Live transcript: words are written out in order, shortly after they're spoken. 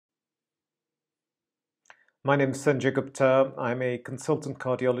My name is Sanjay Gupta. I'm a consultant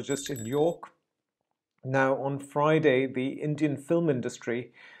cardiologist in York. Now, on Friday, the Indian film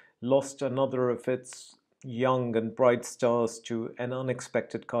industry lost another of its young and bright stars to an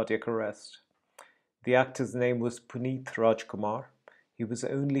unexpected cardiac arrest. The actor's name was Puneeth Rajkumar. He was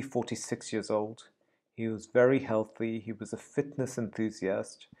only 46 years old. He was very healthy. He was a fitness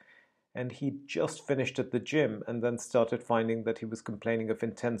enthusiast. And he just finished at the gym and then started finding that he was complaining of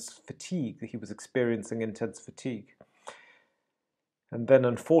intense fatigue. He was experiencing intense fatigue. And then,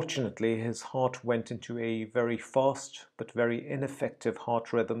 unfortunately, his heart went into a very fast but very ineffective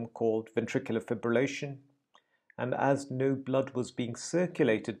heart rhythm called ventricular fibrillation. And as no blood was being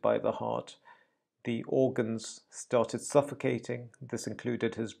circulated by the heart, the organs started suffocating. This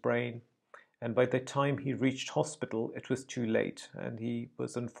included his brain. And by the time he reached hospital, it was too late, and he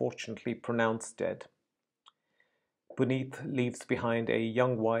was unfortunately pronounced dead. Puneeth leaves behind a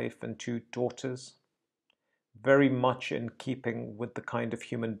young wife and two daughters, very much in keeping with the kind of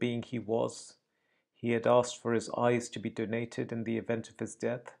human being he was. He had asked for his eyes to be donated in the event of his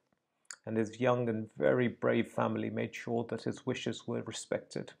death, and his young and very brave family made sure that his wishes were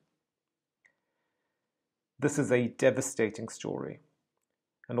respected. This is a devastating story.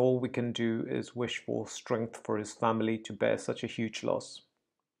 And all we can do is wish for strength for his family to bear such a huge loss.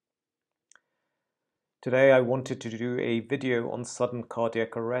 Today I wanted to do a video on sudden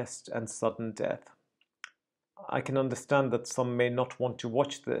cardiac arrest and sudden death. I can understand that some may not want to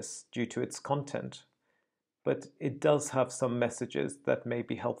watch this due to its content, but it does have some messages that may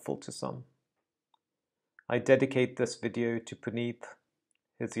be helpful to some. I dedicate this video to Puneeth,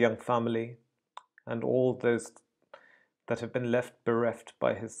 his young family, and all those that have been left bereft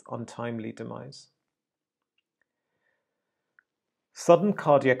by his untimely demise. Sudden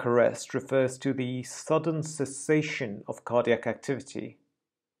cardiac arrest refers to the sudden cessation of cardiac activity,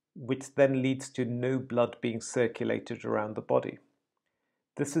 which then leads to no blood being circulated around the body.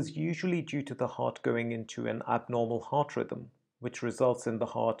 This is usually due to the heart going into an abnormal heart rhythm, which results in the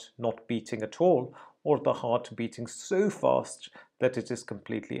heart not beating at all, or the heart beating so fast that it is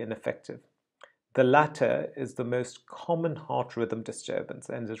completely ineffective. The latter is the most common heart rhythm disturbance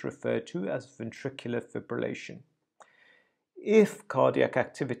and is referred to as ventricular fibrillation. If cardiac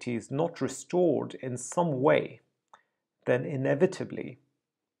activity is not restored in some way, then inevitably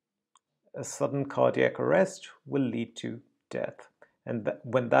a sudden cardiac arrest will lead to death. And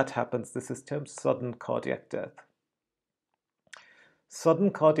when that happens, this is termed sudden cardiac death.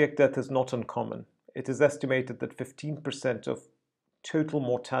 Sudden cardiac death is not uncommon. It is estimated that 15% of total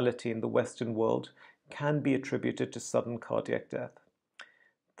mortality in the Western world can be attributed to sudden cardiac death.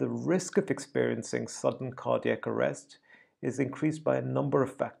 The risk of experiencing sudden cardiac arrest is increased by a number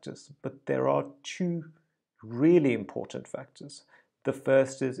of factors, but there are two really important factors. The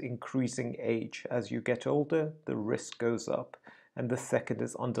first is increasing age. As you get older, the risk goes up. And the second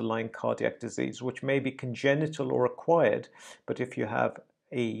is underlying cardiac disease, which may be congenital or acquired, but if you have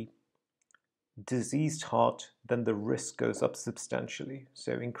a diseased heart, then the risk goes up substantially.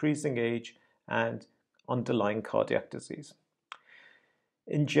 So increasing age and underlying cardiac disease.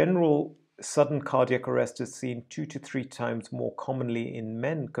 In general, sudden cardiac arrest is seen 2 to 3 times more commonly in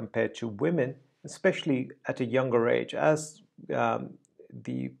men compared to women, especially at a younger age. As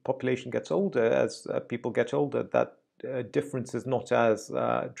the population gets older, as people get older, that difference is not as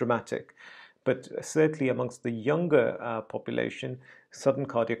dramatic. But certainly amongst the younger population, sudden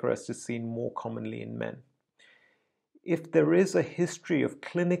cardiac arrest is seen more commonly in men. If there is a history of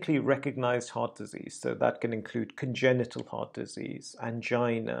clinically recognized heart disease, so that can include congenital heart disease,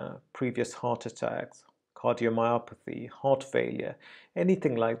 angina, previous heart attacks, cardiomyopathy, heart failure,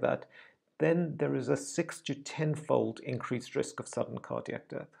 anything like that, then there is a 6 to 10-fold increased risk of sudden cardiac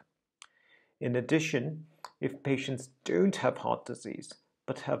death. In addition, if patients don't have heart disease,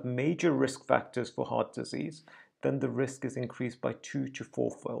 but have major risk factors for heart disease, then the risk is increased by 2 to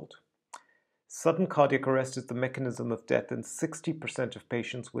 4-fold. Sudden cardiac arrest is the mechanism of death in 60% of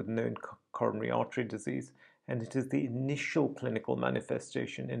patients with known coronary artery disease, and it is the initial clinical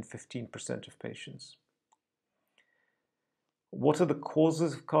manifestation in 15% of patients. What are the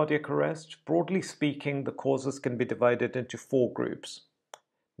causes of cardiac arrest? Broadly speaking, the causes can be divided into 4 groups.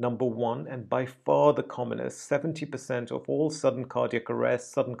 Number 1, and by far the commonest, 70% of all sudden cardiac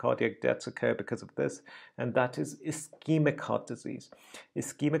arrests, sudden cardiac deaths occur because of this, and that is ischemic heart disease.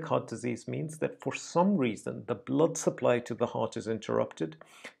 Ischemic heart disease means that for some reason the blood supply to the heart is interrupted.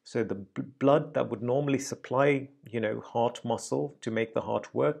 So the blood that would normally supply, heart muscle to make the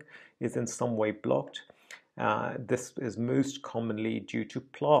heart work is in some way blocked. This is most commonly due to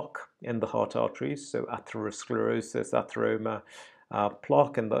plaque in the heart arteries, so atherosclerosis, atheroma,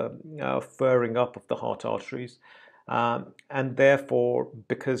 plaque and the furring up of the heart arteries. And therefore,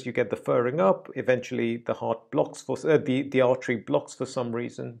 because you get the furring up, eventually the heart blocks for the artery blocks for some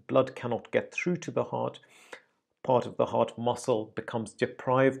reason. Blood cannot get through to the heart. Part of the heart muscle becomes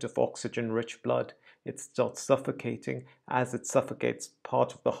deprived of oxygen-rich blood. It starts suffocating. As it suffocates,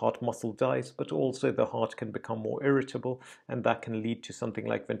 part of the heart muscle dies, but also the heart can become more irritable, and that can lead to something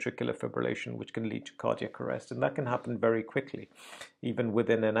like ventricular fibrillation, which can lead to cardiac arrest, and that can happen very quickly, even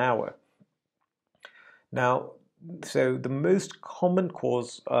within an hour. Now, so the most common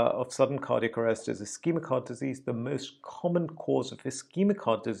cause of sudden cardiac arrest is ischemic heart disease. The most common cause of ischemic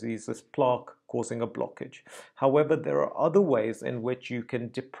heart disease is plaque causing a blockage. However, there are other ways in which you can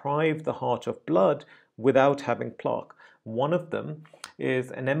deprive the heart of blood without having plaque. One of them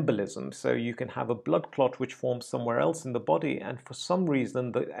is an embolism. So you can have a blood clot which forms somewhere else in the body, and for some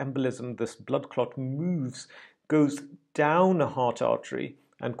reason the embolism, this blood clot, goes down a heart artery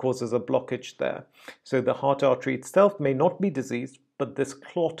and causes a blockage there. So the heart artery itself may not be diseased, but this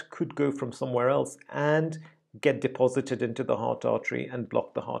clot could go from somewhere else and get deposited into the heart artery and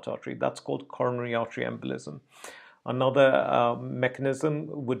block the heart artery. That's called coronary artery embolism. Another mechanism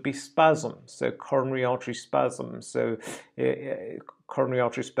would be spasm, so coronary artery spasm. So coronary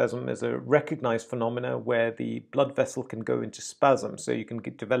artery spasm is a recognized phenomenon where the blood vessel can go into spasm. So you can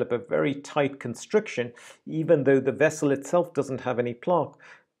develop a very tight constriction, even though the vessel itself doesn't have any plaque,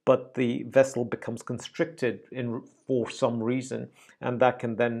 but the vessel becomes constricted for some reason, and that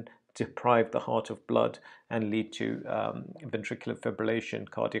can then deprive the heart of blood and lead to ventricular fibrillation,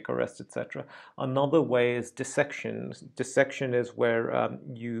 cardiac arrest, etc. Another way is dissection. Dissection is where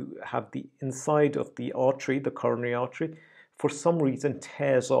you have the inside of the artery, the coronary artery, for some reason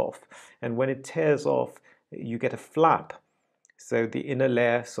tears off. And when it tears off, you get a flap. So the inner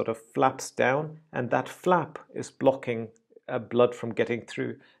layer sort of flaps down, and that flap is blocking blood from getting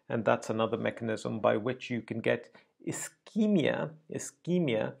through. And that's another mechanism by which you can get ischemia,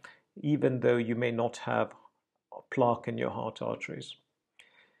 even though you may not have plaque in your heart arteries.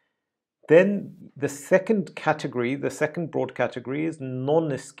 Then the second category, the second broad category, is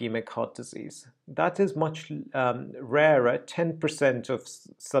non-ischemic heart disease. That is much rarer. 10% of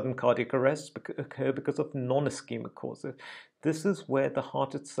sudden cardiac arrests occur because of non-ischemic causes. This is where the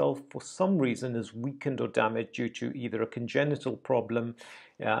heart itself, for some reason, is weakened or damaged due to either a congenital problem,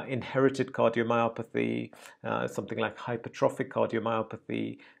 inherited cardiomyopathy, something like hypertrophic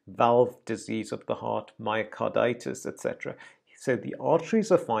cardiomyopathy, valve disease of the heart, myocarditis, etc. So the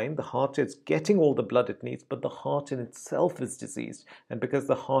arteries are fine, the heart is getting all the blood it needs, but the heart in itself is diseased. And because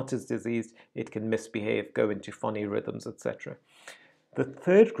the heart is diseased, it can misbehave, go into funny rhythms, etc. The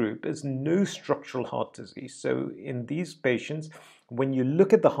third group is no structural heart disease. So in these patients, when you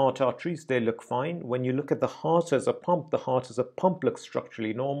look at the heart arteries, they look fine. When you look at the heart as a pump, the heart as a pump looks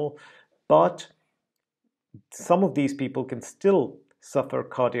structurally normal. But some of these people can still suffer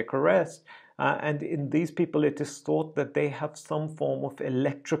cardiac arrest. And in these people, it is thought that they have some form of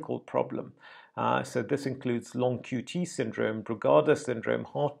electrical problem. So this includes long QT syndrome, Brugada syndrome,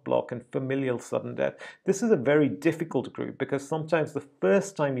 heart block, and familial sudden death. This is a very difficult group because sometimes the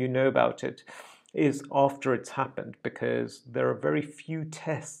first time you know about it is after it's happened, because there are very few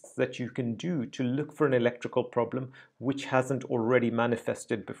tests that you can do to look for an electrical problem which hasn't already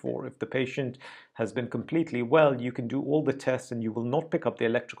manifested before. If the patient has been completely well, you can do all the tests and you will not pick up the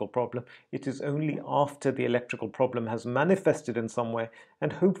electrical problem. It is only after the electrical problem has manifested in some way,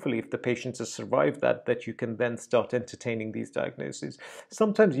 and hopefully if the patient has survived that you can then start entertaining these diagnoses.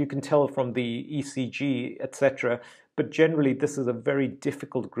 Sometimes you can tell from the ECG, etc., but generally, this is a very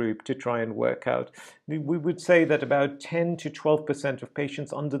difficult group to try and work out. We would say that about 10 to 12% of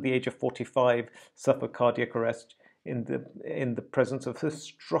patients under the age of 45 suffer cardiac arrest in the presence of a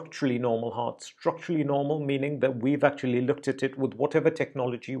structurally normal heart. Structurally normal meaning that we've actually looked at it with whatever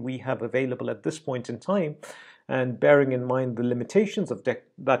technology we have available at this point in time, and bearing in mind the limitations of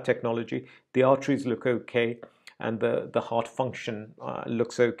that technology, the arteries look okay, and the heart function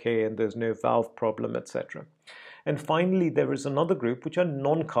looks okay, and there's no valve problem, etc. And finally, there is another group which are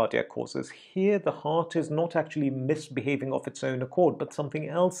non-cardiac causes. Here, the heart is not actually misbehaving of its own accord, but something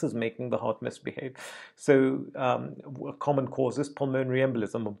else is making the heart misbehave. So a common cause is pulmonary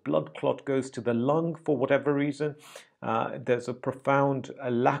embolism. A blood clot goes to the lung for whatever reason. There's a profound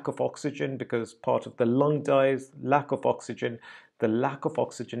lack of oxygen because part of the lung dies, lack of oxygen. The lack of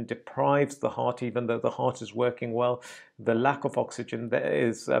oxygen deprives the heart, even though the heart is working well. The lack of oxygen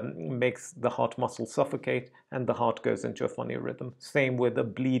makes the heart muscle suffocate, and the heart goes into a funny rhythm. Same with a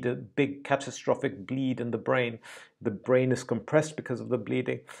bleed, a big catastrophic bleed in the brain. The brain is compressed because of the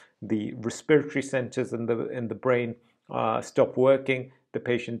bleeding. The respiratory centers in the brain stop working, the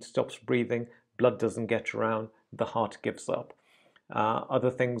patient stops breathing, blood doesn't get around, the heart gives up.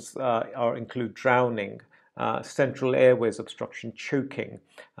 Other things include drowning, central airways obstruction, choking,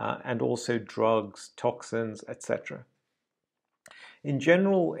 and also drugs, toxins, etc. In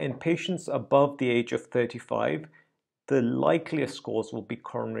general, in patients above the age of 35, the likeliest cause will be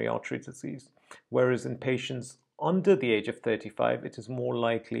coronary artery disease, whereas in patients under the age of 35, it is more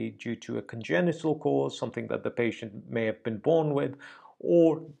likely due to a congenital cause, something that the patient may have been born with,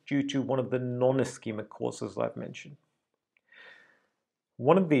 or due to one of the non-ischemic causes I've mentioned.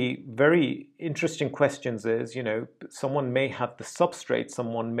 One of the very interesting questions is, someone may have the substrate,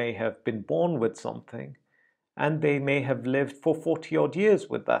 someone may have been born with something, and they may have lived for 40 odd years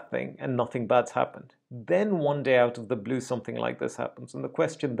with that thing and nothing bad's happened. Then one day out of the blue, something like this happens. And the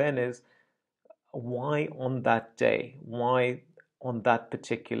question then is, why on that day? Why on that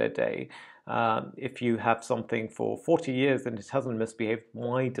particular day? If you have something for 40 years and it hasn't misbehaved,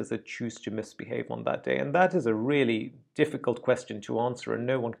 why does it choose to misbehave on that day? And that is a really difficult question to answer, and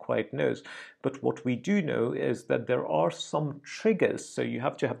no one quite knows. But what we do know is that there are some triggers. So you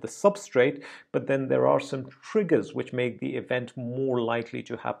have to have the substrate, but then there are some triggers which make the event more likely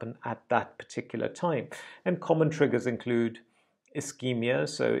to happen at that particular time. And common triggers include ischemia.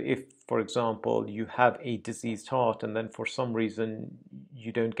 So if, for example, you have a diseased heart and then for some reason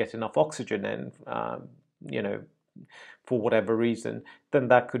you don't get enough oxygen in, for whatever reason, then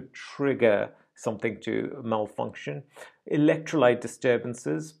that could trigger something to malfunction. Electrolyte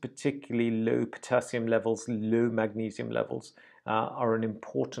disturbances, particularly low potassium levels, low magnesium levels, are an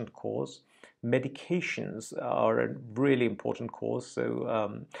important cause. Medications are a really important cause.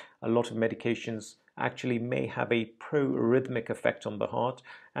 So a lot of medications actually may have a pro-arrhythmic effect on the heart,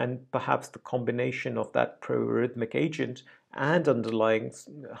 and perhaps the combination of that pro-arrhythmic agent and underlying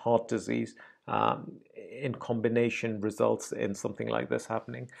heart disease in combination results in something like this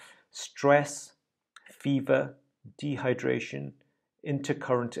happening. Stress, fever, dehydration,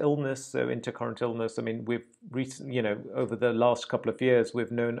 intercurrent illness. So intercurrent illness, I mean, we've recently, over the last couple of years,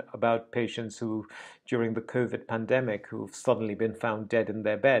 we've known about patients who, during the COVID pandemic, who've suddenly been found dead in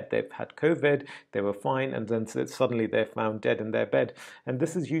their bed. They've had COVID, they were fine, and then suddenly they're found dead in their bed. And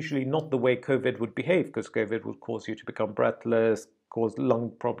this is usually not the way COVID would behave, because COVID would cause you to become breathless, cause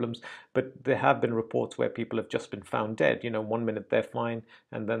lung problems, but there have been reports where people have just been found dead. 1 minute they're fine,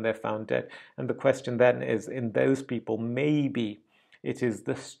 and then they're found dead. And the question then is, in those people, maybe it is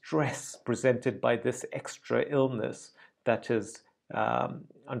the stress presented by this extra illness that has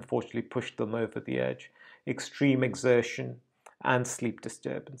unfortunately pushed them over the edge. Extreme exertion and sleep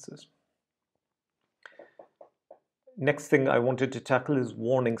disturbances. Next thing I wanted to tackle is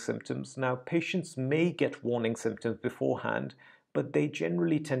warning symptoms. Now, patients may get warning symptoms beforehand, but they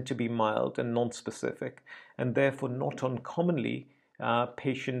generally tend to be mild and non-specific, and therefore not uncommonly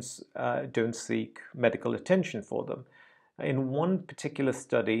patients don't seek medical attention for them. In one particular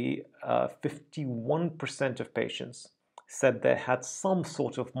study, 51% of patients said they had some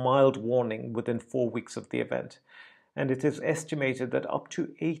sort of mild warning within 4 weeks of the event. And it is estimated that up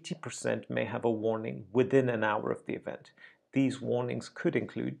to 80% may have a warning within an hour of the event. These warnings could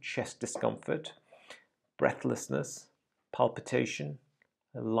include chest discomfort, breathlessness, palpitation,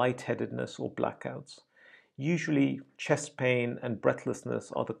 lightheadedness, or blackouts. Usually, chest pain and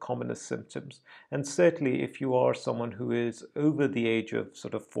breathlessness are the commonest symptoms. And certainly, if you are someone who is over the age of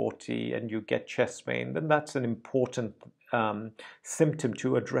sort of 40 and you get chest pain, then that's an important symptom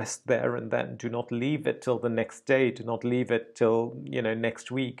to address there and then. Do not leave it till the next day. Do not leave it till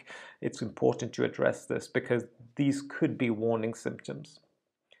next week. It's important to address this because these could be warning symptoms.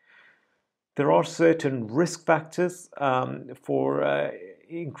 There are certain risk factors for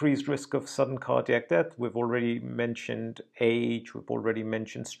increased risk of sudden cardiac death. We've already mentioned age, we've already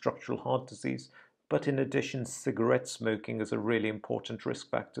mentioned structural heart disease, but in addition, cigarette smoking is a really important risk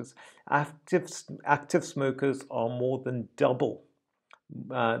factor. Active smokers are more than double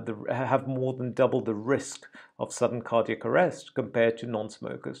have more than double the risk of sudden cardiac arrest compared to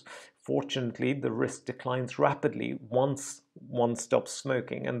non-smokers. Fortunately, the risk declines rapidly once one stops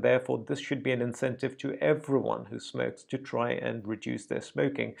smoking, and therefore this should be an incentive to everyone who smokes to try and reduce their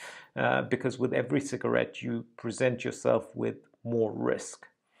smoking, because with every cigarette you present yourself with more risk.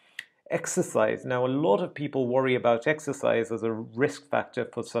 Exercise. Now, a lot of people worry about exercise as a risk factor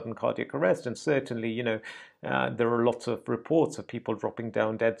for sudden cardiac arrest, and certainly, there are lots of reports of people dropping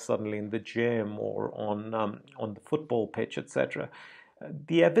down dead suddenly in the gym or on the football pitch, etc.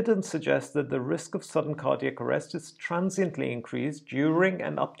 The evidence suggests that the risk of sudden cardiac arrest is transiently increased during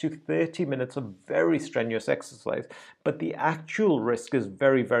and up to 30 minutes of very strenuous exercise, but the actual risk is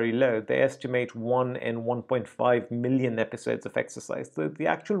very, very low. They estimate 1 in 1.5 million episodes of exercise. So the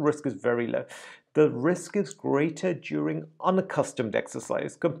actual risk is very low. The risk is greater during unaccustomed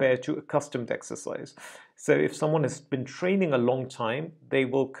exercise compared to accustomed exercise. So if someone has been training a long time, they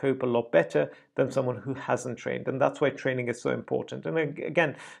will cope a lot better than someone who hasn't trained. And that's why training is so important. And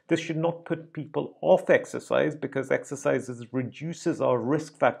again, this should not put people off exercise, because exercise reduces our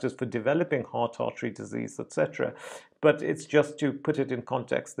risk factors for developing heart artery disease, etc. But it's just to put it in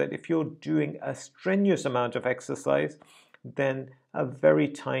context that if you're doing a strenuous amount of exercise, then a very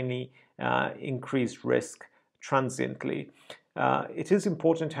tiny increased risk transiently. It is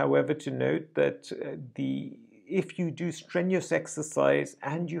important, however, to note that if you do strenuous exercise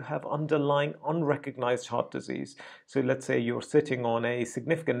and you have underlying unrecognized heart disease, so let's say you're sitting on a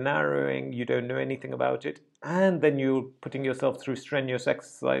significant narrowing, you don't know anything about it, and then you're putting yourself through strenuous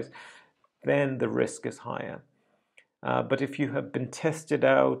exercise, then the risk is higher. But if you have been tested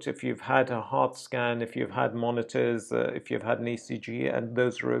out, if you've had a heart scan, if you've had monitors, if you've had an ECG, and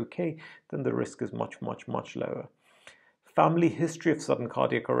those are okay, then the risk is much, much, much lower. Family history of sudden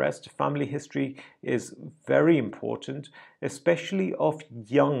cardiac arrest. Family history is very important, especially of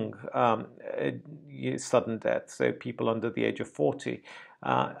young sudden death, so people under the age of 40.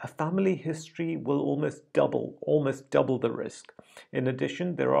 A family history will almost double the risk. In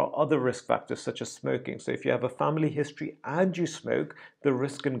addition, there are other risk factors such as smoking. So if you have a family history and you smoke, the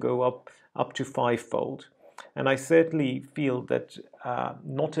risk can go up to 5-fold. And I certainly feel that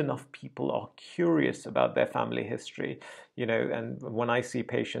not enough people are curious about their family history, and when I see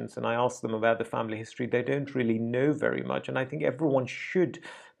patients and I ask them about the family history, they don't really know very much. And I think everyone should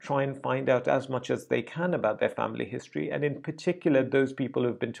try and find out as much as they can about their family history. And in particular, those people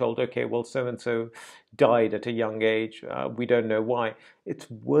who've been told, okay, well, so-and-so died at a young age, we don't know why.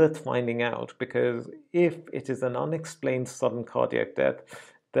 It's worth finding out, because if it is an unexplained sudden cardiac death,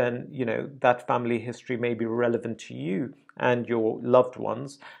 then that family history may be relevant to you and your loved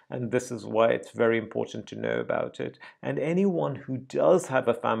ones, and this is why it's very important to know about it. And anyone who does have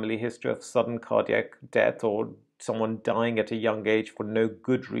a family history of sudden cardiac death or someone dying at a young age for no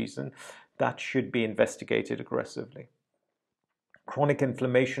good reason, that should be investigated aggressively. Chronic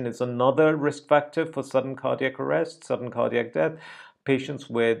inflammation is another risk factor for sudden cardiac arrest, sudden cardiac death. Patients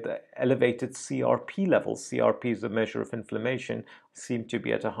with elevated CRP levels, CRP is a measure of inflammation, seem to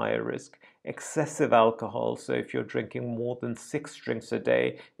be at a higher risk. Excessive alcohol, so if you're drinking more than 6 drinks a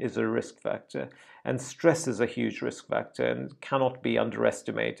day, is a risk factor. And stress is a huge risk factor and cannot be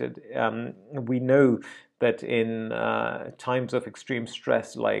underestimated. We know that in times of extreme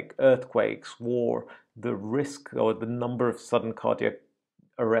stress like earthquakes, war, the risk or the number of sudden cardiac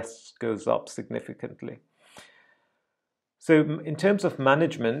arrests goes up significantly. So in terms of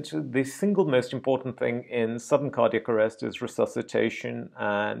management, the single most important thing in sudden cardiac arrest is resuscitation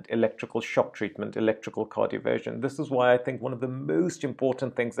and electrical shock treatment, electrical cardioversion. This is why I think one of the most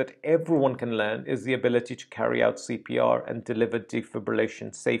important things that everyone can learn is the ability to carry out CPR and deliver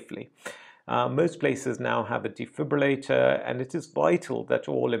defibrillation safely. Most places now have a defibrillator, and it is vital that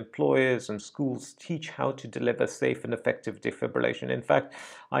all employers and schools teach how to deliver safe and effective defibrillation. In fact,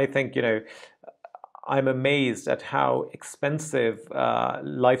 I think, I'm amazed at how expensive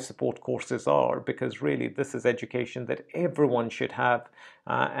life support courses are, because really this is education that everyone should have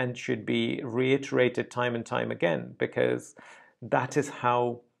and should be reiterated time and time again, because that is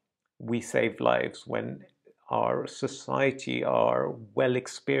how we save lives. When our society are well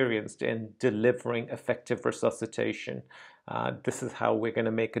experienced in delivering effective resuscitation, this is how we're going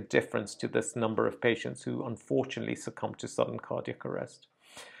to make a difference to this number of patients who unfortunately succumb to sudden cardiac arrest.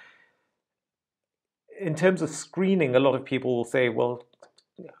 In terms of screening, a lot of people will say, well,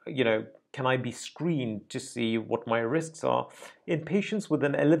 can I be screened to see what my risks are? In patients with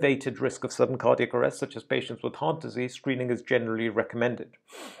an elevated risk of sudden cardiac arrest, such as patients with heart disease, screening is generally recommended.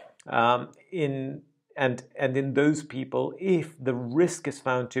 In those people, if the risk is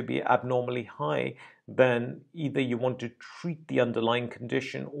found to be abnormally high, then either you want to treat the underlying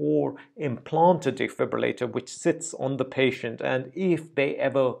condition or implant a defibrillator which sits on the patient, and if they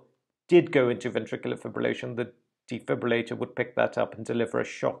ever did go into ventricular fibrillation, the defibrillator would pick that up and deliver a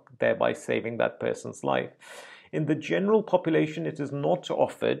shock, thereby saving that person's life. In the general population, it is not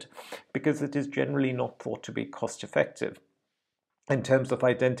offered because it is generally not thought to be cost effective in terms of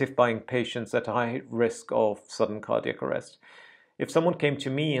identifying patients at high risk of sudden cardiac arrest. If someone came to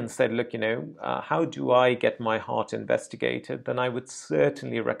me and said, look, how do I get my heart investigated? Then I would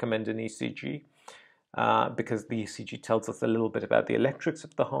certainly recommend an ECG. because the ECG tells us a little bit about the electrics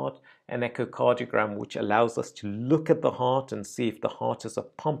of the heart, an echocardiogram, which allows us to look at the heart and see if the heart as a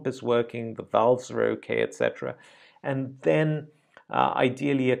pump is working, the valves are okay, etc. And then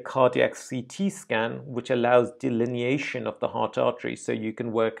ideally a cardiac CT scan, which allows delineation of the heart artery so you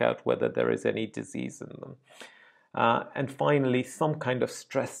can work out whether there is any disease in them. And finally, some kind of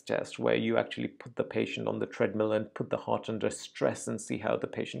stress test where you actually put the patient on the treadmill and put the heart under stress and see how the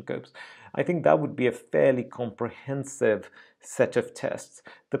patient copes. I think that would be a fairly comprehensive set of tests.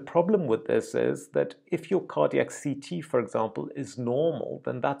 The problem with this is that if your cardiac CT, for example, is normal,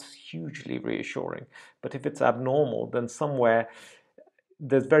 then that's hugely reassuring. But if it's abnormal, then somewhere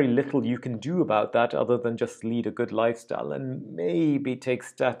there's very little you can do about that other than just lead a good lifestyle and maybe take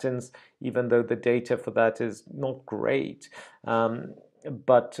statins, even though the data for that is not great.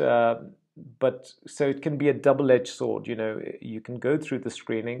 But so it can be a double-edged sword. You know, you can go through the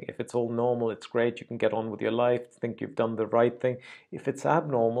screening. If it's all normal, it's great. You can get on with your life, think you've done the right thing. If it's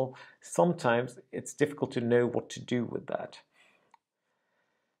abnormal, sometimes it's difficult to know what to do with that.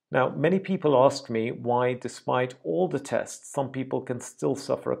 Now, many people ask me why, despite all the tests, some people can still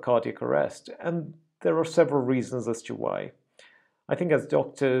suffer a cardiac arrest, and there are several reasons as to why. I think as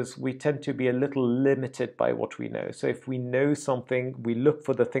doctors, we tend to be a little limited by what we know. So if we know something, we look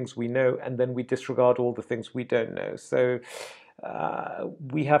for the things we know, and then we disregard all the things we don't know. So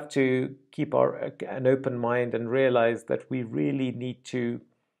we have to keep an open mind and realize that we really need to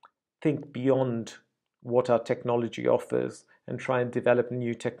think beyond what our technology offers and try and develop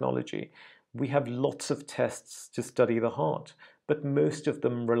new technology. We have lots of tests to study the heart, but most of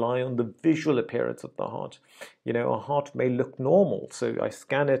them rely on the visual appearance of the heart. You know, a heart may look normal, so I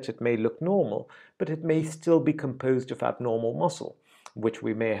scan it, it may look normal, but it may still be composed of abnormal muscle, which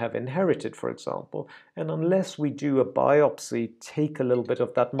we may have inherited, for example. And unless we do a biopsy, take a little bit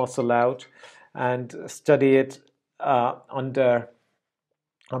of that muscle out and study it under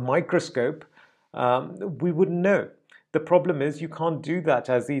a microscope, we wouldn't know. The problem is you can't do that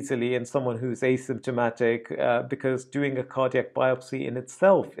as easily in someone who's asymptomatic because doing a cardiac biopsy in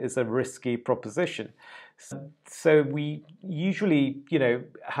itself is a risky proposition. So we usually,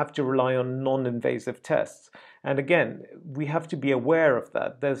 have to rely on non-invasive tests. And again, we have to be aware of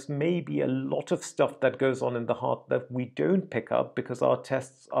that. There's maybe a lot of stuff that goes on in the heart that we don't pick up because our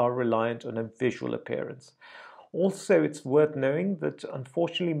tests are reliant on a visual appearance. Also, it's worth knowing that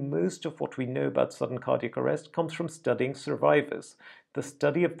unfortunately most of what we know about sudden cardiac arrest comes from studying survivors. The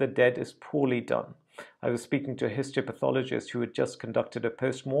study of the dead is poorly done. I was speaking to a histopathologist who had just conducted a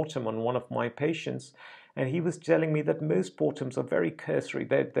post-mortem on one of my patients, and he was telling me that most mortems are very cursory.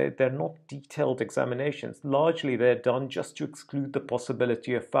 They're not detailed examinations. Largely, they're done just to exclude the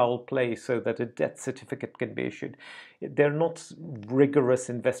possibility of foul play so that a death certificate can be issued. They're not rigorous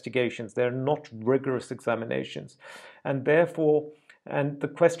investigations. They're not rigorous examinations. And therefore, and the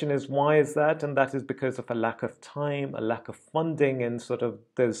question is, why is that? And that is because of a lack of time, a lack of funding in sort of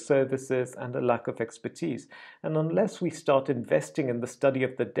those services, and a lack of expertise. And unless we start investing in the study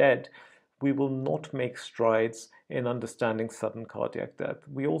of the dead, we will not make strides in understanding sudden cardiac death.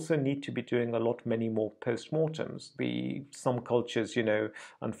 We also need to be doing many more post-mortems. Some cultures,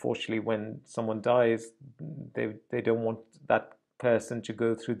 unfortunately, when someone dies, they don't want that person to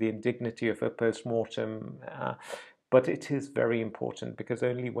go through the indignity of a post-mortem. But it is very important because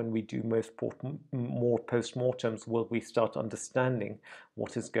only when we do more post-mortems will we start understanding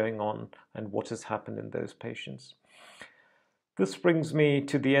what is going on and what has happened in those patients. This brings me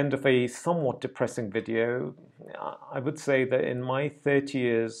to the end of a somewhat depressing video. I would say that in my 30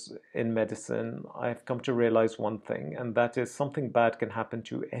 years in medicine, I've come to realize one thing, and that is something bad can happen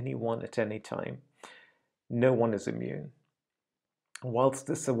to anyone at any time. No one is immune. Whilst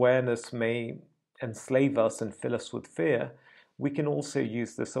this awareness may enslave us and fill us with fear, we can also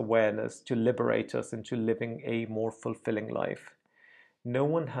use this awareness to liberate us into living a more fulfilling life. No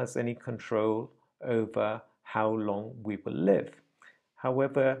one has any control over how long we will live.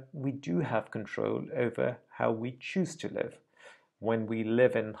 However, we do have control over how we choose to live. When we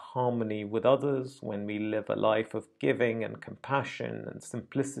live in harmony with others, when we live a life of giving and compassion and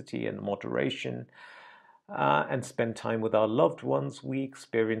simplicity and moderation, and spend time with our loved ones, we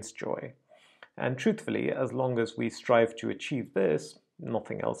experience joy. And truthfully, as long as we strive to achieve this,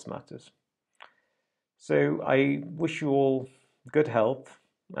 nothing else matters. So I wish you all good health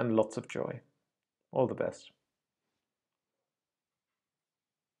and lots of joy. All the best.